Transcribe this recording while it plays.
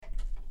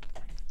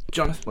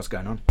Jonathan, what's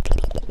going on?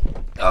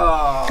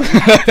 Oh, you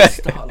had to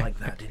start like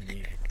that, didn't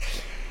you?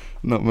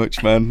 Not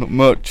much, man. Not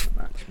much.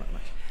 Much.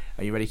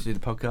 Are you ready to do the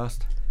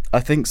podcast?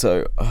 I think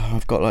so.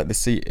 I've got like the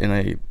seat in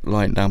a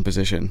lying down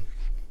position.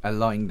 A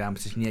lying down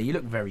position. Yeah, you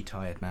look very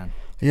tired, man.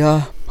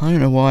 Yeah, I don't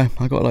know why.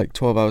 I got like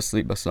 12 hours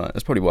sleep last night.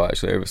 That's probably why I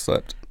actually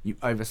overslept. You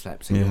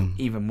overslept, so you're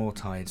even more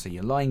tired. So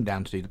you're lying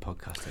down to do the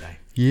podcast today.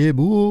 Yeah,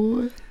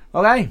 boy.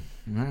 Okay.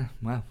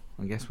 Well,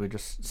 I guess we'll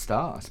just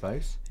start, I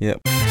suppose.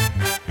 Yep.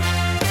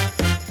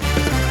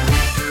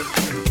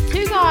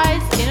 Two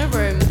guys in a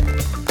room.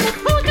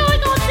 Oh god, I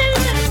can't do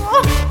this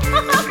anymore.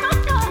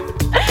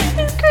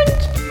 It's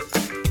cringe.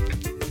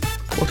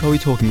 What are we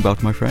talking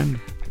about, my friend?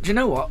 Do you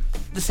know what?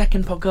 The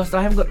second podcast,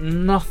 I haven't got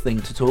nothing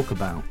to talk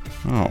about.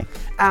 Oh.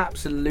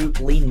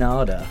 Absolutely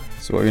nada.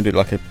 So we're going to do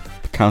like a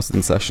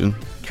counselling session.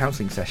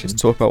 Counselling session.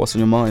 Just talk about what's on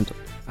your mind.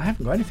 I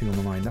haven't got anything on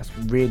my mind. That's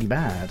really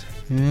bad.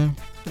 Yeah.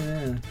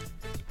 Yeah.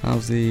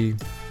 How's the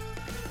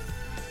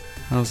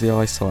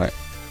eyesight?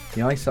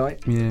 The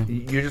eyesight? Yeah.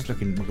 You're just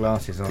looking at my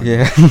glasses, aren't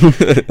Yeah.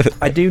 you?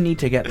 I do need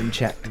to get them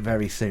checked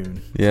very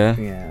soon. Yeah?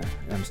 Yeah,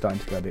 I'm starting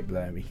to go a bit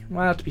blurry.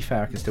 Well, to be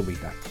fair, I can still read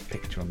that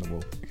picture on the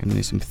wall. Gonna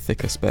need some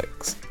thicker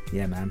specs.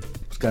 Yeah, man.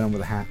 What's going on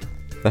with the hat?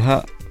 The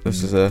hat?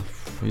 This is a...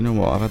 You know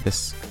what? I've had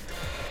this...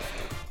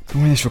 I've been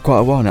wearing this for quite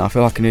a while now. I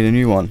feel like I need a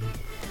new one.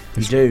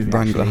 You do,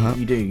 Wrangler actually. hat.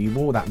 You do. You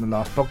wore that in the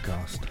last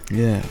podcast.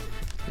 Yeah.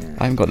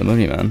 I haven't got the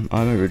money, man.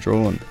 I'm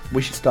overdrawn.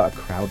 We should start a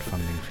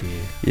crowdfunding for you.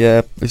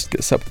 Yeah, let's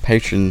get set up a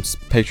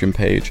Patreon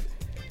page.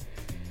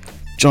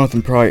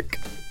 Jonathan Pryke.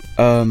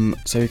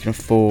 So you can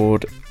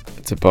afford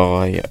to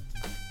buy...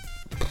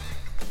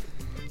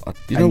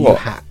 You know a new what?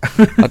 hat.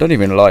 I don't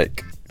even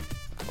like...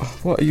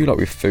 What are you like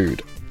with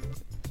food?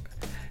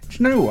 Do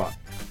you know what?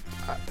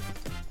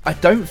 I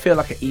don't feel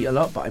like I eat a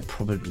lot, but I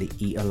probably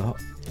eat a lot.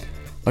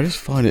 I just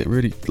find it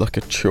really like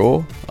a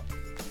chore.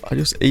 I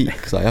just eat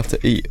because I have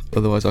to eat,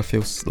 otherwise I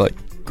feel like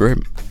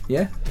grim.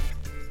 Yeah,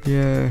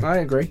 Yeah. I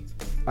agree.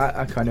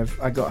 I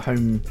got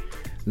home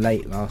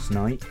late last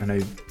night. I know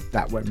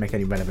that won't make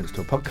any relevance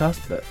to a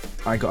podcast, but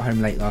I got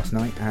home late last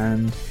night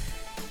and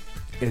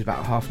it was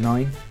about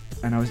 9:30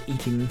 and I was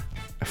eating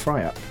a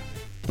fry-up.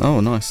 Oh,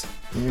 nice.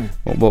 Yeah.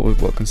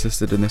 What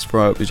consisted in this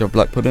fry-up? Did you have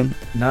black pudding?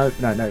 No.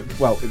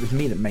 Well, it was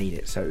me that made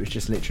it, so it was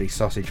just literally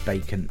sausage,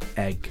 bacon,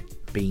 egg,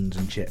 beans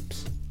and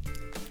chips.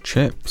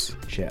 Chips.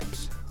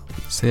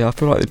 See, I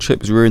feel like the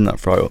chips ruined that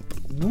fry-up.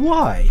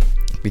 Why?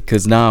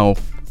 Because now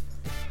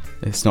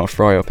it's not a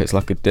fry-up, it's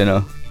like a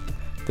dinner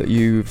that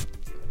you've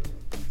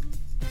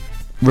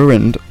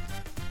ruined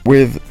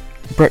with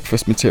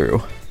breakfast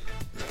material.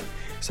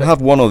 So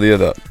have one or the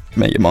other,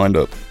 make your mind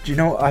up. Do you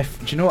know what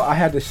I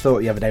had this thought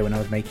the other day when I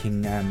was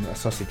making a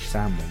sausage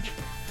sandwich.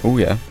 Oh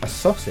yeah. A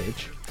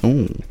sausage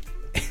Oh.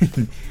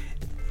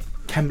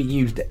 can be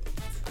used at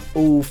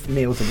all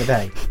meals of the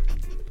day.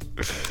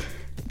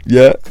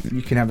 Yeah.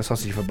 You can have a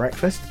sausage for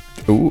breakfast.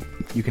 Ooh.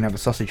 You can have a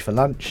sausage for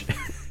lunch.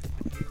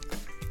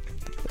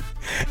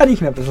 And you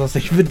can have a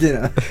sausage for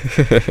dinner.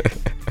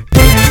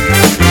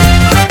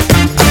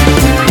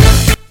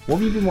 What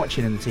have you been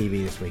watching on the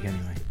TV this week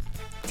anyway?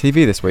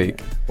 TV this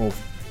week? Or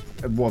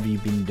what have you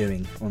been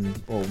doing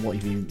what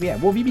have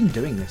you been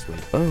doing this week?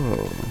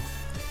 Oh.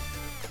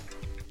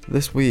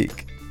 This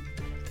week,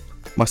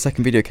 my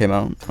second video came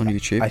out on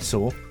YouTube.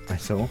 I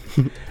saw.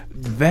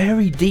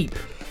 Very deep.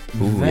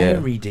 Ooh,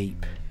 Very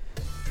deep.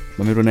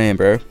 My middle name,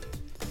 bro.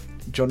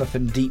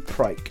 Jonathan Deep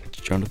Pryke.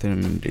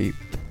 Jonathan Deep.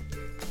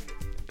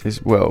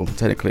 Well,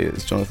 technically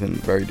it's Jonathan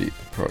Very Deep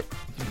Pryke.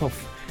 Oh,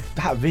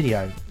 that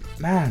video,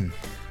 man.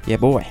 Yeah,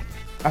 boy.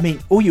 I mean,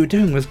 all you were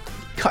doing was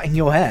cutting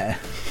your hair.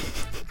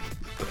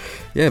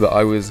 Yeah, but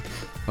I was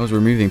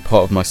removing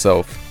part of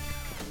myself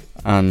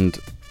and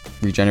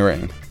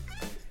regenerating.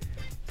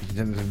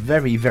 It was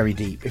very, very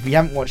deep. If you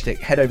haven't watched it,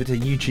 head over to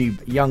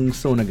YouTube, Young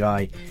Sauna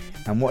Guy,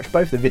 and watch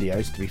both the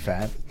videos, to be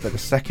fair. But the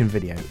second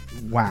video,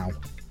 wow.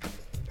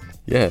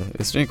 Yeah,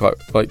 it's doing quite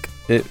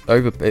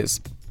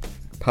it's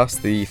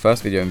past the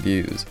first video in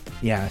views.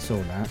 Yeah, I saw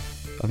that.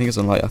 I think it's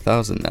on like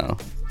 1,000 now.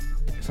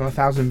 It's on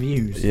 1,000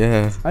 views.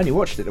 Yeah. I only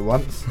watched it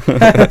once.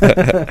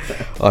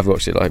 I've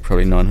watched it like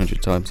probably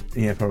 900 times.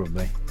 Yeah,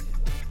 probably.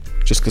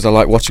 Just because I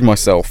like watching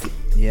myself.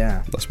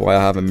 Yeah. That's why I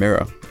have a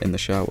mirror in the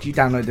shower. Do you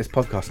download this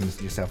podcast and listen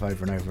to yourself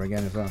over and over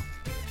again as well?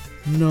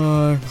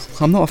 No,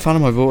 I'm not a fan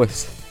of my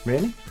voice.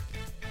 Really?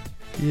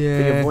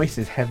 Yeah. But your voice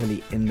is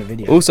heavily in the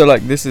video. Also,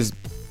 like,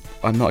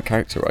 I'm not a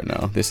character right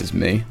now. This is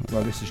me.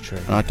 Well, this is true.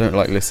 And I don't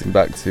like listening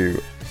back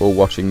to or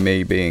watching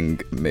me being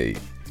me.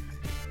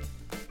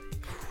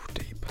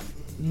 Deep.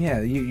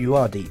 Yeah, you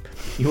are deep.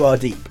 You are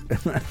deep.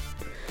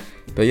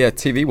 But yeah,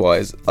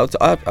 TV-wise,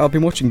 I've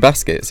been watching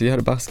Baskets. Have you heard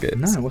of Baskets?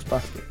 No, what's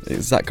Basket?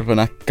 It's Zach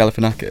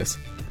Galifianakis.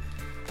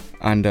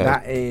 And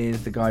that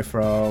is the guy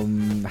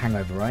from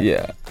Hangover, right?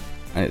 Yeah.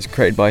 And it's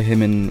created by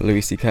him and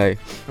Louis C.K.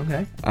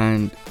 Okay.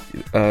 And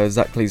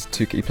Zach plays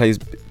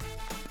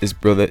his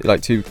brother,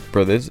 like twin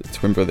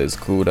brothers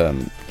called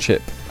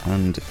Chip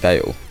and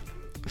Dale.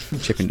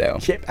 Chip and Dale.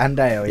 Chip and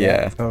Dale,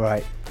 yeah. All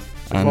right.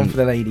 So one for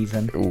the ladies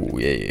then. Oh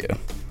yeah.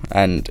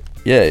 And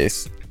yeah,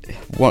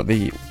 one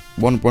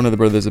of the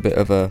brothers a bit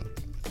of an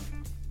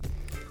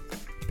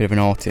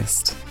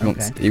artist.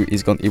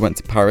 He went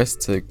to Paris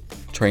to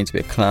train to be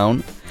a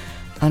clown,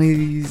 and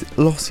he's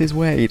lost his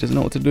way. He doesn't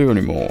know what to do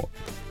anymore.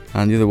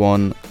 And the other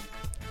one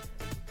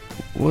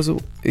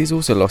he's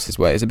also lost his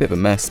way. It's a bit of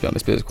a mess, to be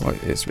honest, but it's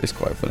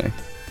quite funny.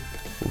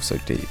 Also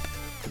deep.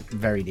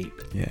 Very deep.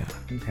 Yeah.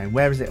 Okay,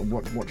 where is it?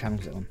 What channel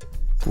is it on?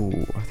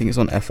 Ooh, I think it's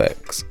on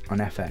FX. On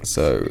FX.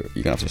 So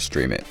you're gonna have to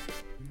stream it.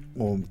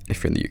 Or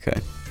if you're in the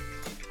UK.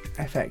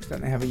 FX,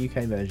 don't they have a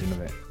UK version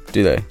of it?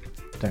 Do they?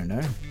 Don't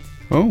know.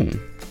 Oh.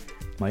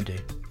 Might do.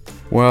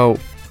 Well,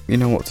 you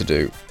know what to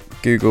do.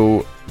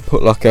 Google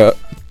Putlocker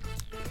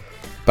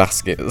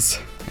baskets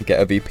and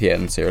get a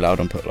VPN so you're allowed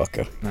on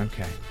Putlocker.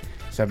 Okay.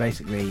 So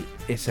basically,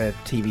 it's a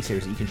TV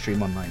series that you can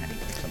stream online anyway,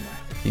 somewhere.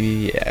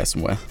 Yeah,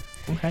 somewhere.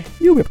 Okay.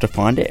 You'll be able to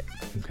find it.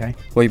 Okay.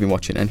 What have you been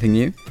watching? Anything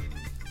new?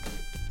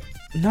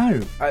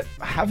 No, I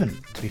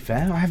haven't, to be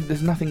fair.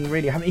 There's nothing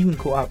really. I haven't even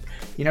caught up.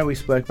 You know, we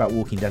spoke about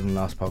Walking Dead on the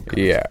last podcast.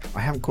 Yeah. I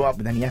haven't caught up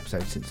with any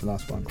episodes since the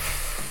last one.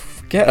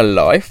 Get a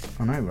life.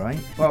 I know, right?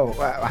 Well,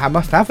 I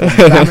must have one,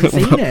 I haven't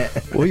seen it.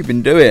 What have you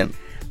been doing?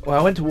 Well,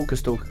 I went to Walker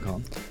Stalker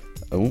Con.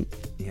 Oh.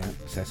 Yeah,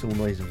 so it's all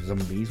noise of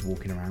zombies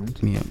walking around.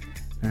 Yeah.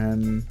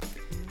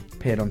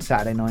 Appeared on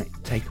Saturday night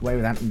Takeaway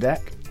with Ant and Dec.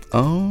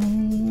 Oh.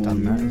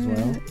 Done that as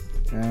well.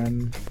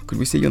 Could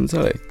we see you on the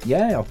telly?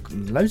 Yeah,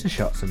 loads of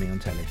shots of me on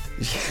telly.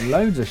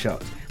 Loads of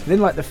shots.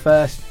 Within like the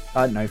first,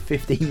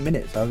 15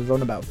 minutes, I was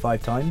on about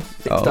 5 times,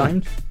 6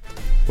 times.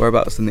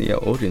 Whereabouts in the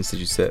audience did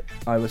you sit?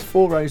 I was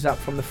 4 rows up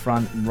from the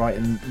front, right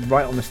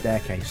on the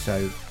staircase,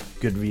 so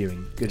good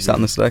viewing. Good. Sat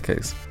on the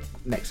staircase?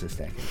 Next to the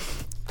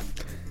staircase.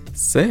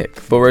 Sick.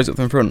 4 rows up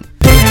in front.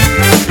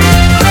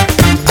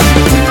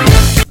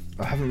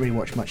 I haven't really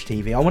watched much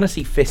TV. I want to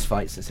see Fist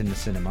Fights that's in the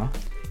cinema.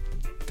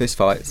 Fist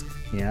Fights?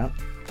 Yeah.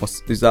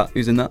 Who's that?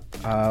 Who's in that?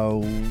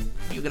 Oh,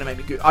 you're going to make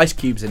me go. Ice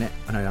Cube's in it.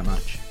 I know that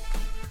much.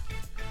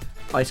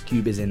 Ice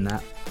Cube is in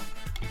that.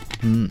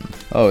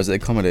 Oh, is it a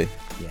comedy?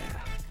 Yeah.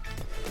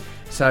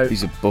 So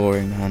he's a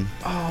boring man.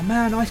 Oh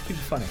man, Ice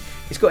Cube's funny.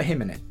 It's got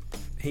him in it.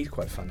 He's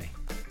quite funny.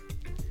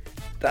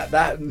 That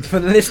for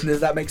the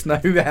listeners, that makes no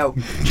help.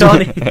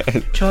 Charlie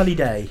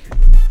Day.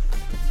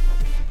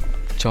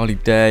 Charlie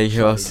Day.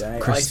 Who else?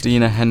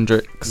 Christina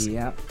Hendricks.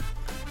 Yeah.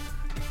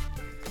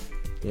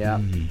 Yeah.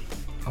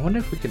 I wonder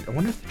if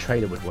the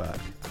trailer would work.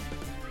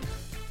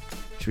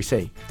 Should we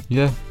see?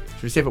 Yeah.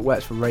 Should we see if it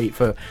works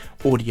for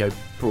audio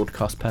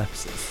broadcast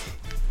purposes?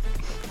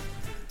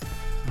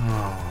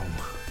 Oh.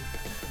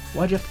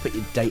 Why do you have to put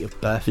your date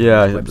of birth on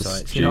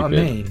websites? You know what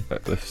I mean?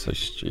 That's so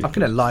stupid. I'm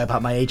going to lie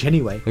about my age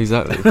anyway.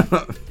 Exactly.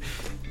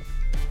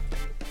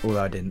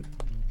 Although I didn't.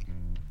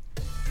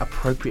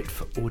 Appropriate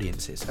for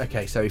audiences.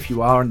 Okay, so if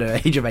you are under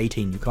the age of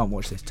 18, you can't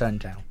watch this. Turn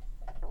down.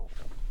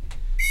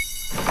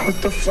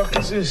 What the fuck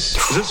is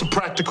this? Is this a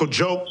practical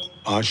joke?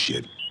 Oh,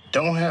 shit.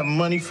 Don't have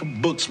money for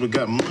books, but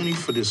got money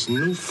for this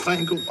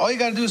newfangled... All you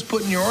gotta do is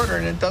put in your order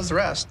and it does the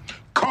rest.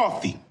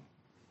 Coffee.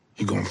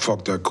 You gonna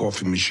fuck that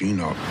coffee machine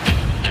up.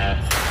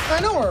 I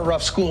know we're a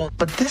rough school,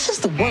 but this is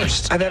the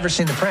worst I've ever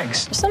seen the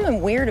pranks. There's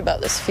something weird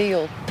about this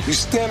field. You're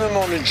standing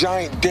on a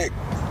giant dick.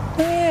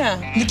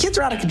 Yeah. The kids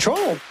are out of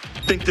control.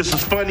 Think this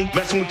is funny?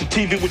 Messing with the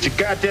TV with your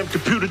goddamn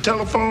computer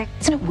telephone?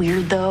 Isn't it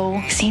weird,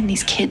 though, seeing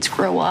these kids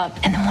grow up,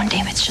 and then one day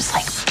it's just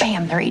like,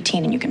 bam, they're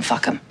 18 and you can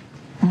fuck them?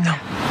 No.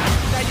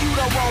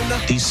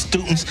 These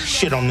students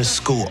shit on this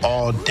school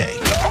all day.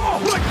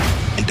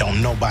 And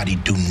don't nobody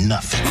do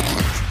nothing.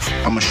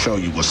 I'ma show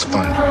you what's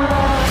funny.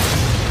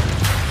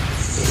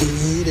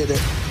 He did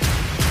it.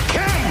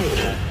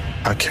 Campbell!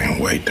 I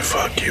can't wait to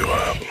fuck you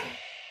up.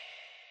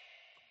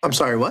 I'm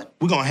sorry, what?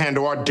 We're gonna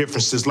handle our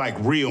differences like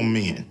real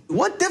men.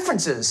 What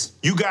differences?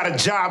 You got a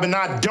job and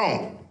I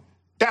don't.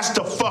 That's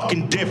the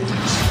fucking difference.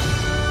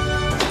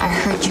 I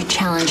heard you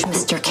challenge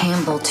Mr.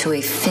 Campbell to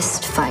a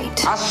fist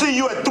fight. I'll see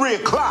you at 3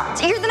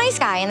 o'clock. You're the nice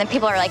guy, and then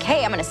people are like,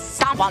 hey, I'm gonna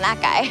stomp on that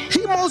guy.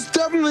 He most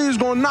definitely is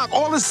gonna knock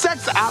all the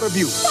sex out of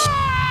you.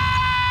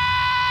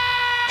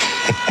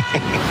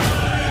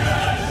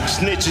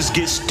 Snitches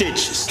get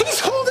stitches. He's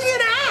holding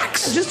an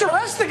axe! Just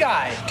arrest the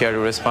guy. Care to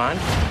respond?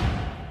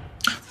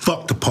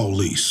 Fuck the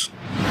police.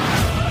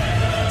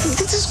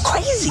 This is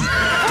crazy.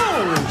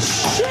 Holy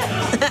shit.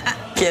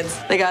 Kids,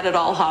 they got it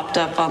all hopped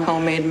up on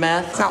homemade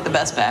meth. It's not the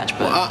best batch,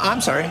 but...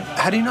 I'm sorry.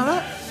 How do you know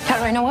that? How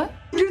do I know what?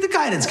 You're the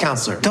guidance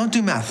counselor. Don't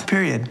do meth,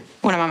 period.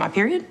 When I'm on my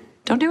period?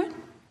 Don't do it?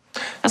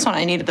 That's when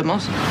I need it the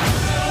most.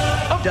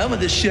 I'm done with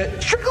this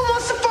shit. Strickland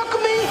wants to fuck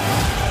with me.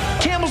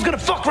 Campbell's gonna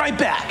fuck right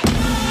back.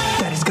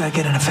 Daddy's gotta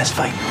get in a fist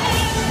fight.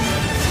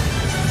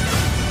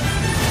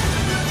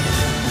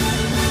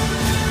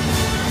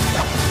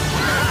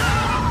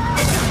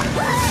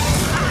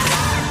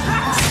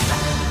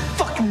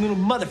 Fucking little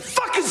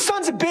motherfucking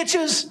sons of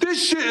bitches.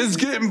 This shit is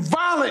getting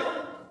violent.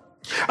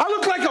 I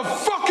look like a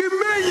fucking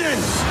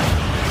minion.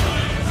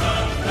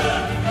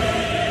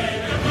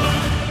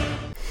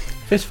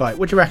 Fist fight.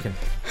 What do you reckon?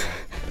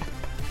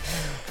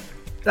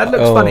 That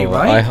looks funny,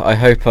 right? I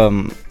hope,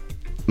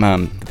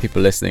 man, the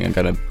people listening are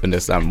going to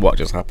understand what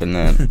just happened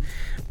there.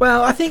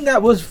 Well, I think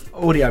that was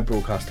audio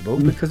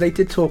broadcastable because they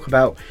did talk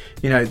about,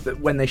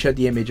 when they showed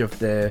the image of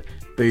the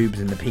boobs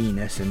and the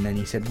penis, and then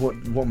he said, "What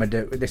am I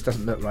doing? This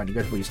doesn't look right." And he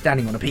goes, "Well, you're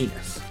standing on a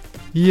penis."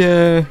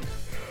 Yeah.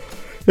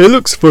 It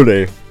looks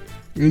funny.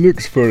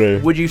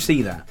 Would you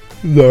see that?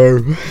 No.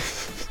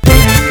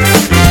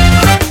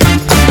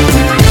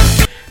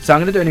 So I'm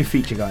going to do a new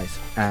feature, guys.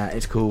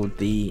 It's called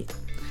the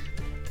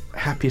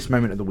happiest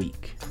moment of the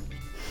week.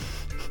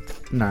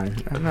 No,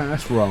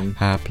 that's wrong.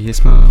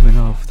 Happiest moment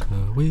of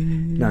the week.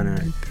 No.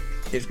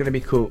 It's going to be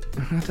cool.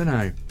 I don't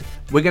know.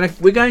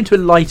 We're going to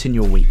lighten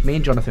your week. Me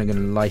and Jonathan are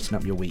going to lighten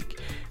up your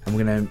week, and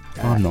we're going to.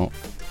 I'm not.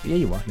 Yeah,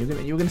 you are. You're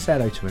going to say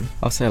hello to him.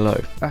 I'll say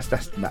hello.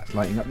 That's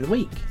lightening up the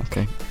week.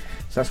 Okay.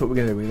 So that's what we're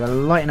going to do. We're going to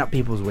lighten up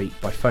people's week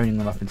by phoning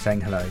them up and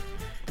saying hello,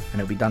 and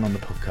it'll be done on the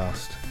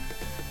podcast.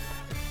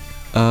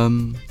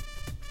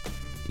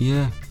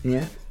 Yeah.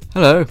 Yeah.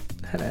 Hello.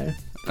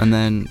 And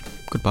then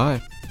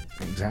goodbye.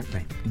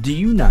 Exactly. Do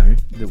you know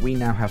that we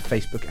now have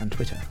Facebook and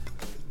Twitter?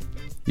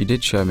 You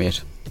did show me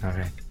it.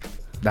 Okay.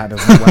 That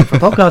doesn't work for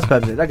podcast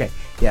purposes. Okay.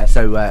 Yeah,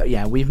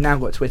 so, we've now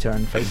got Twitter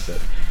and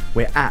Facebook.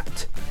 We're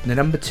at the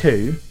number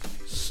 2.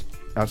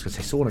 I was going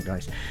to say sauna,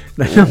 guys.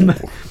 The number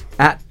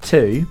at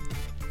 2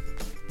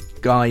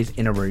 guys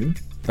in a room.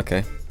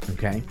 Okay.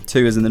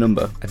 2 as in the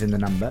number? As in the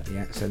number,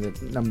 yeah. So the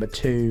number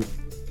 2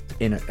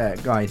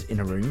 guys in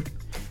a room.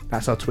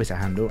 That's our Twitter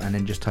handle, and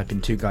then just type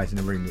in 2 guys in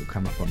a room. It will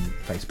come up on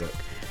Facebook.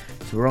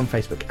 So we're on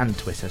Facebook and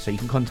Twitter, so you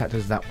can contact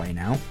us that way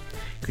now.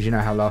 Because you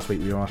know how last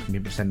week we were asking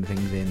people to send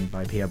things in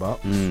by PO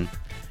Box. They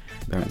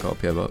haven't got a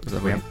PO Box,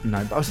 have we?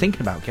 No, but I was thinking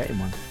about getting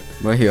one.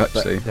 Where are you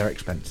actually? But they're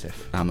expensive.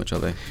 How much are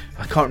they?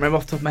 I can't remember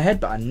off the top of my head,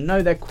 but I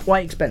know they're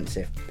quite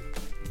expensive.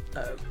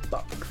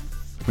 Bucks.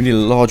 We need a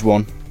large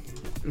one.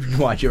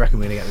 Why, do you reckon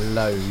we're going to get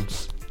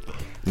loads?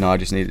 No, I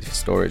just need it for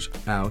storage.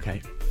 Oh,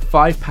 okay.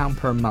 £5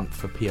 per month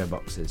for PO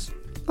Boxes.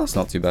 That's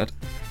not too bad.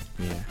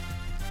 Yeah.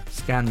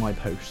 Scan my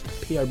post.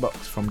 PO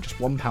Box from just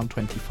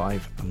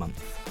 £1.25 a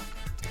month.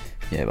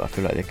 Yeah, but I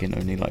feel like they can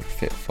only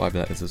fit 5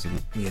 letters or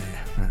something. Yeah,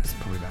 that's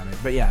probably about it.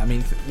 But yeah, I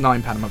mean,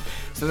 £9 a month.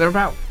 So they're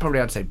about,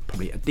 I'd say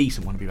a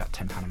decent one would be about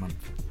 £10 a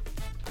month.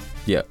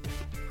 Yeah.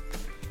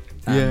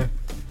 Yeah.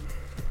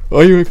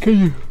 Are you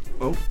okay?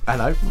 Oh,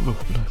 hello. Oh,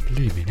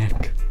 believe me,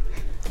 Nick.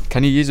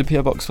 Can you use a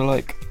PO Box for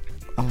I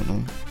don't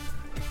know,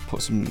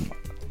 put some,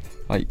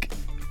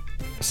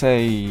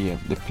 say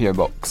the PO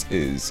Box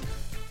is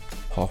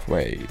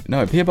halfway.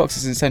 No, PO Box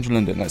is in central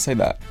London. Let's say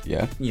that.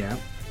 Yeah. Yeah.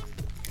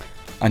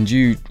 And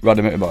you ride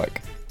a motorbike.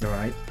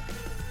 Alright.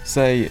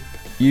 Say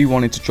you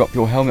wanted to drop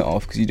your helmet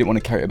off because you didn't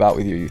want to carry it about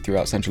with you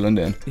throughout central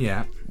London.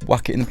 Yeah.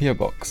 Whack it in the PO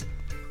Box.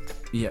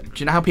 Yeah. Do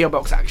you know how PO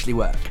Box actually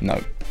work?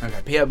 No.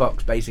 Okay. PO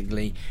Box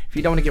basically, if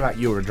you don't want to give out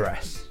your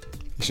address,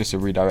 it's just a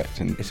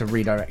redirecting. It's a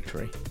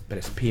redirectory, but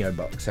it's a PO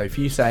Box. So if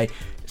you say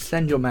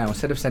send your mail,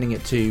 instead of sending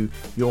it to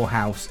your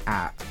house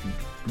at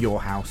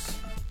your house,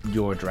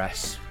 your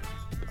address,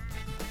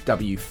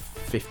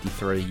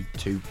 W53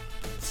 to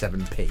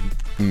 7p.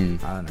 I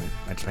don't know.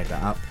 I just made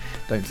that up.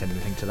 Don't send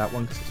anything to that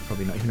one because it's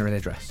probably not even a real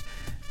address.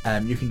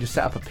 You can just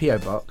set up a PO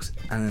Box,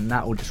 and then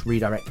that will just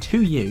redirect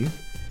to you.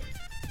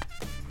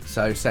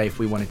 So, say if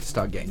we wanted to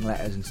start getting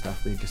letters and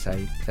stuff, we'd just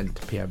say send it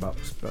to PO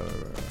Box.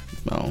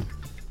 Oh.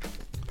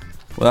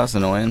 Well, that's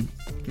annoying.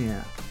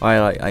 Yeah.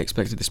 I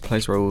expected this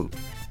place where all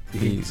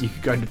you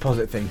could go and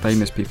deposit things.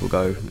 Famous people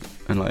go,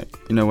 and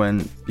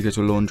when you go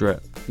to a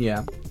laundrette.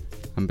 Yeah.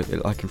 And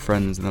in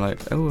Friends, and they're like,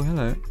 oh,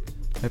 hello.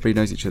 Everybody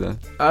knows each other.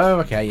 Oh,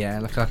 okay, yeah,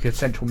 like a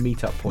central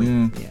meet-up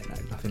point. Yeah, no,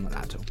 nothing like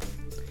that at all.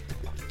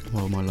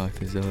 Well, my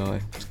life is a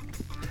lie.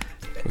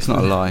 It's not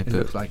a lie, it but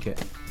looks like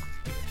it.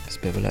 It's a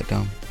bit of a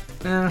letdown.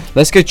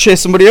 Let's go cheer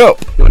somebody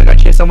up. You want to go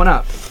cheer someone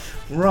up?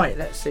 Right,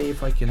 let's see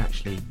if I can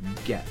actually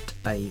get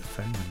a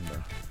phone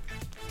number.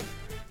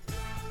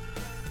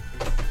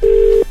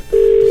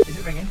 Is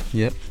it ringing?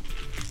 Yep.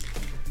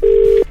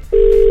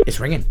 It's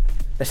ringing.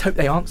 Let's hope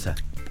they answer.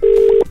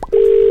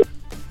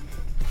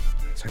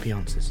 Let's hope he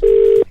answers.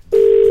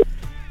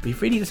 Be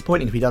really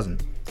disappointing if he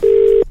doesn't.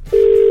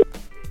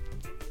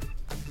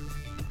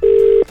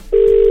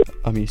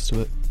 I'm used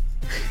to it.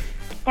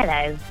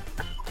 Hello.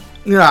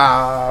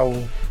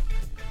 No.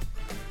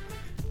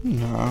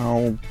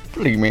 No.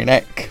 Believe me,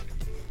 Nick.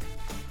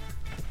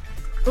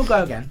 We'll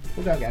go again.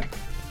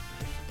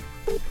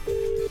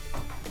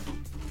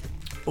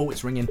 Oh,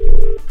 it's ringing.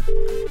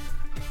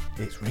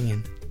 It's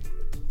ringing.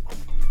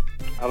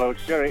 Hello,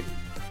 it's Jerry.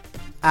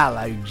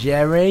 Hello,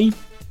 Jerry.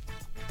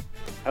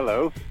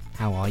 Hello.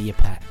 How are you,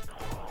 Pat?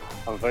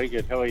 I'm very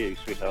good. How are you,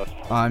 sweetheart?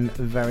 I'm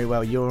very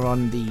well. You're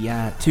on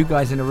the Two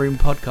Guys in a Room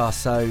podcast,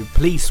 so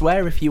please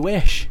swear if you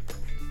wish.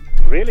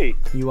 Really?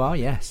 You are,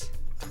 yes.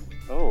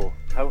 Oh,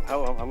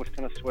 how much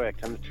can I swear?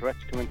 Can the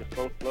Tourette's come into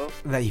full flow?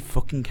 They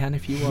fucking can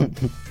if you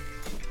want.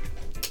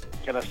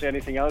 Can I say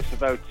anything else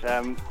about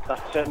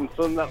that certain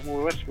film that we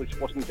were at, which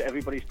wasn't to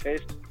everybody's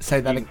taste? Say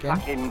that again.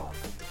 Fucking...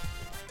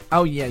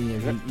 Oh, yeah, you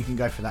can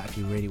go for that if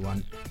you really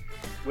want.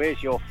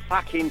 Where's your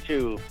fucking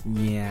tool?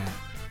 Yeah.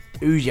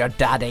 Who's your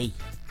daddy?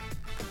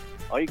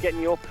 Are you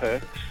getting your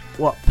perks?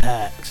 What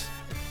perks?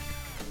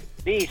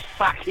 These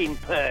fucking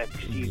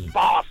perks, you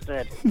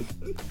bastard.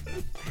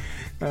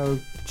 Oh,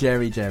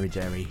 Jerry.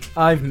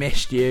 I've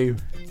missed you.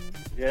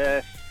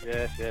 Yes.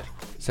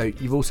 So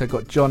you've also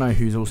got Jono,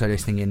 who's also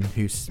listening in,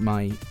 who's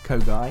my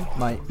co-guy,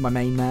 my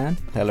main man.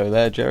 Hello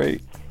there,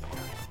 Jerry.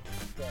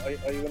 Are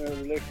you in a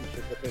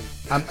relationship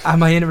with him?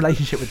 Am I in a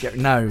relationship with Jerry?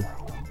 No.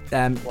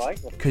 Why?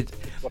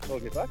 What's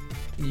holding you back?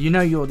 You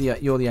know you're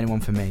the only one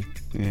for me.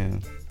 Yeah.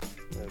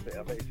 I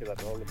bet you say that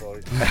to all the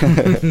boys.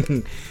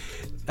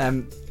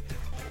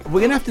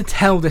 We're going to have to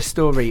tell this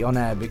story on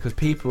air because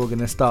people are going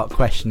to start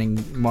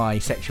questioning my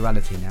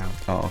sexuality now.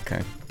 Oh,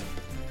 okay.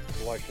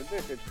 Why should they?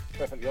 It's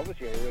perfectly obvious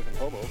you're a raising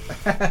homo.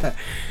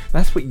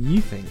 That's what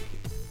you think.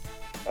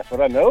 That's what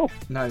I know.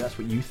 No, that's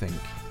what you think.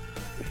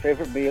 Your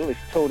favourite meal is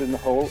toad in the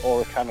hole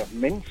or a can of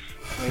mince.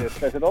 I mean, it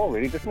says it all,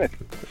 really, doesn't it?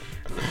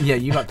 Yeah,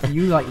 you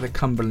like the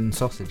Cumberland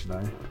sausage,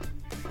 though.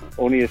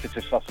 Only if it's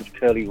a sausage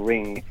curly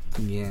ring.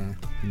 Yeah.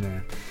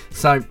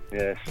 So,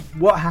 yes.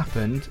 What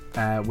happened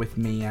with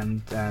me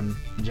and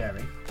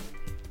Jerry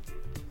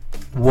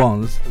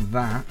was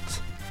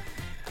that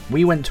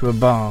we went to a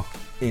bar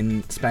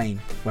in Spain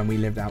when we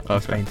lived out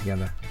in Spain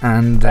together,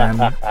 and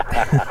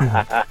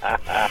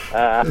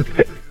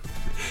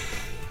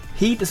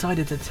he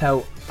decided to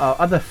tell our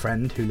other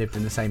friend who lived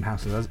in the same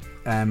house as us,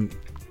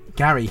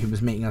 Gary, who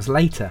was meeting us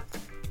later.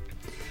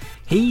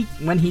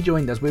 When he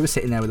joined us, we were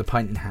sitting there with a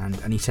pint in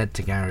hand, and he said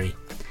to Gary,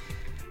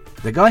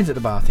 "The guys at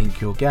the bar think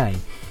you're gay."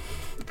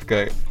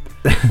 Okay.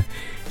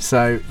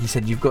 So he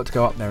said, "You've got to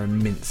go up there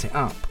and mince it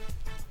up."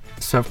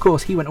 So of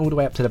course he went all the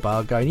way up to the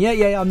bar, going,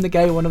 "Yeah, I'm the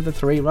gay one of the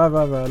three," blah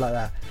blah blah, like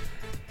that.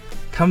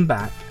 Come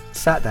back,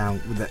 sat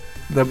down with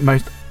the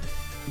most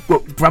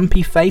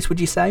grumpy face, would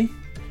you say?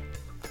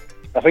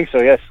 I think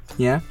so, yes.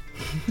 Yeah.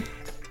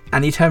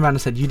 And he turned around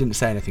and said, "You didn't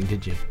say anything,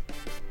 did you?"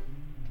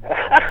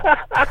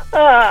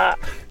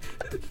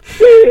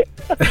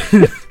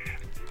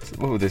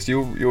 What was this?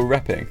 You're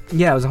rapping?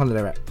 Yeah, it was a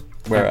holiday rep.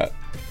 Where at?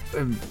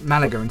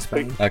 Malaga in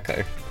Spain.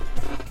 Okay.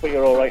 But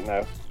you're all right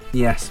now.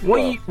 Yes.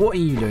 What are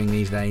you doing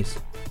these days?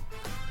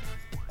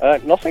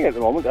 Nothing at the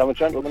moment. I'm a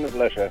gentleman of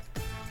leisure.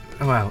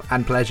 Well,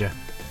 and pleasure.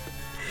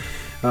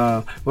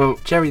 Well,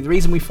 Jerry, the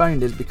reason we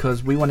phoned is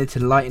because we wanted to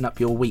lighten up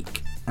your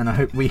week, and I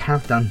hope we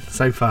have done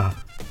so far.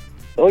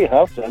 Oh, you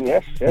have done,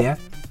 yes. Yeah.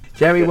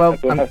 Jerry, well,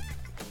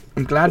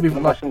 I'm glad we've...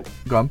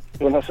 Go on.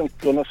 Go and have some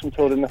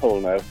toad in the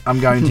hole now. I'm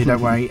going to,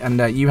 don't worry. And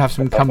you have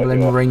some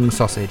Cumberland ring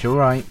sausage, all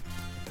right?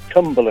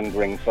 Cumberland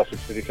ring sausage,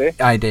 did you say?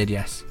 I did,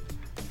 yes.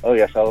 Oh,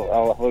 yes,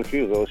 I'll have a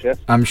few of those, yes.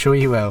 I'm sure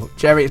you will.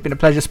 Jerry, it's been a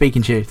pleasure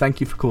speaking to you. Thank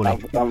you for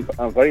calling. I'm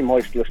very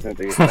moist listening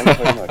to you.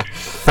 Thanks very much.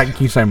 Thank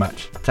you so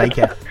much. Take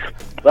care.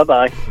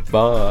 Bye-bye.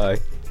 Bye.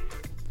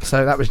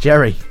 So that was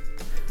Jerry.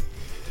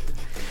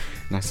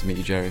 Nice to meet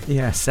you, Jerry.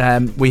 Yes,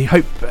 we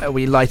hope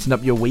we lightened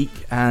up your week.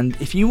 And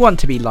if you want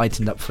to be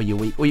lightened up for your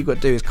week, all you've got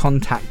to do is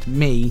contact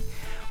me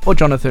or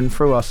Jonathan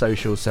through our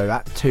socials. So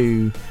at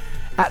two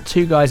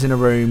guys in a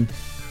room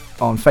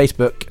on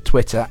Facebook,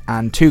 Twitter,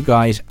 and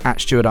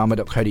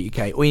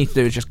 2guys@stewardarmour.co.uk. All you need to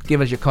do is just give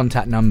us your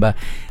contact number,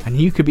 and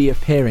you could be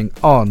appearing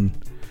on.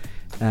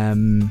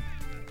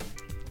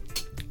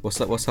 What's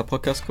that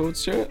podcast called,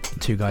 Stuart?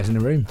 2 Guys in a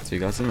Room. 2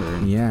 Guys in a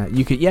Room. Yeah,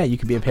 you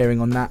could be appearing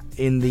on that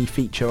in the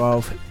feature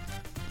of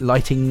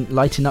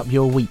lighten up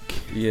your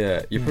week.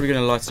 Yeah, you're probably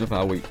going to lighten up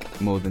our week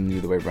more than the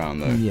other way around,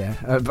 though. Yeah,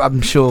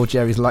 I'm sure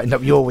Jerry's lightened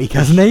up your week,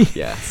 hasn't he?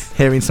 Yes.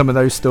 Hearing some of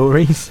those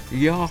stories.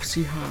 Yes,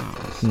 he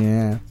has.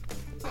 Yeah.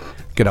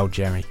 Good old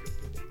Jerry.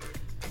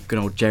 Good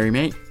old Jerry,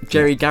 mate.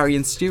 Jerry, Gary,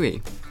 and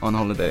Stewie on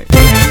holiday.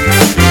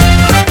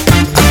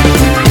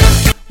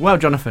 Well,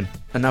 Jonathan,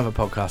 another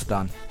podcast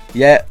done.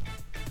 Yeah.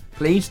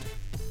 Pleased?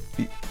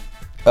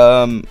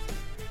 Ask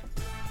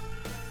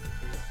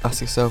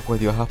yourself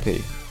whether you're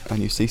happy, and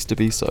you cease to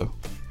be so.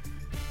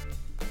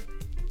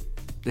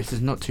 This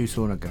is not too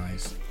sauna,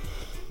 guys.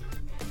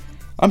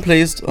 I'm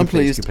pleased. I'm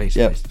pleased.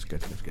 Yeah. That's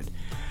good.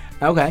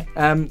 Okay.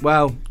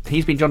 Well,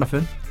 he's been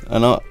Jonathan.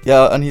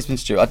 And he's been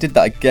Stuart. I did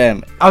that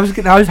again. I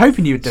was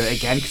hoping you would do it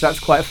again because that's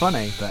quite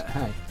funny. But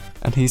hey.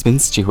 And he's been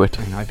Stuart.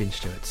 And I've been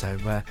Stuart. So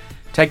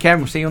take care,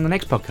 and we'll see you on the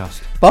next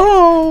podcast.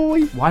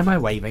 Bye. Why am I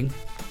waving?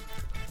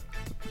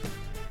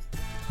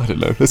 I don't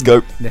know. Let's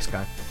go. Let's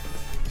go.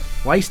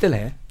 Why are you still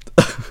here?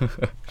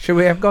 Should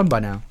we have gone by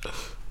now?